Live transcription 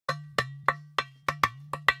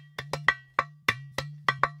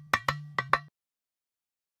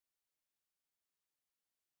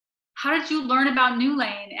how did you learn about New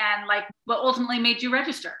Lane and like what ultimately made you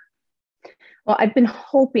register? Well, I've been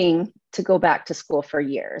hoping to go back to school for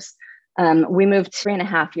years. We moved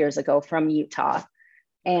 3.5 years ago from Utah,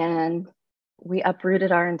 and we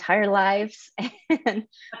uprooted our entire lives and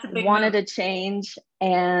That's a big wanted move. to change.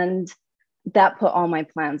 And that put all my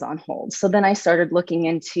plans on hold. So then I started looking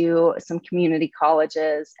into some community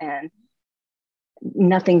colleges, and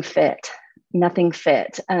nothing fit, nothing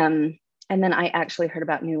fit. And then I actually heard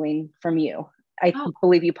about New Lane from you. I Oh,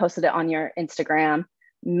 believe you posted it on your Instagram,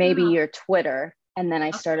 maybe wow. your Twitter. And then I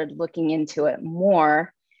Okay. started looking into it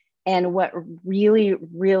more. And what really,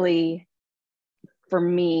 really for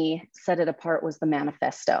me set it apart was the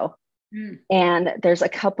manifesto. Mm. And there's a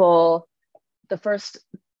couple. The first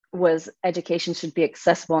was education should be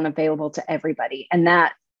accessible and available to everybody. And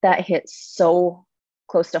that hit so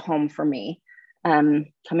close to home for me.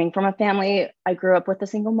 Coming from a family, I grew up with a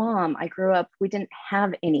single mom. We didn't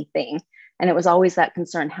have anything. And it was always that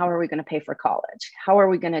concern, how are we going to pay for college? How are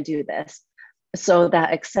we going to do this? So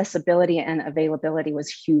that accessibility and availability was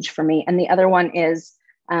huge for me. And the other one is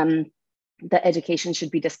the education should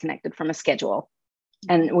be disconnected from a schedule.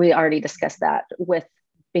 And we already discussed that with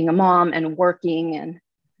being a mom and working and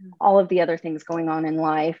all of the other things going on in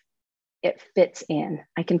life. It fits in.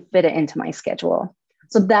 I can fit it into my schedule.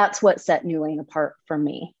 So that's what set New Lane apart for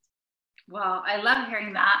me. Well, I love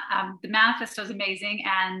hearing that. The manifesto is amazing.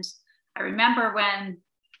 And I remember when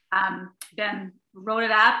Ben wrote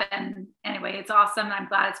it up. And anyway, it's awesome. I'm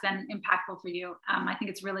glad it's been impactful for you. I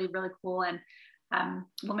think it's really, really cool. And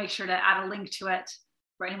we'll make sure to add a link to it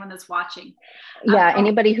for anyone that's watching. Yeah,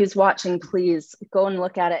 anybody who's watching, please go and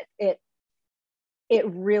look at it. It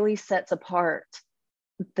really sets apart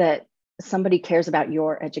that somebody cares about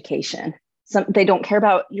your education. They don't care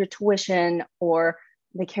about your tuition, or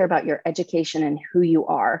they care about your education and who you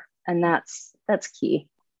are. And that's key.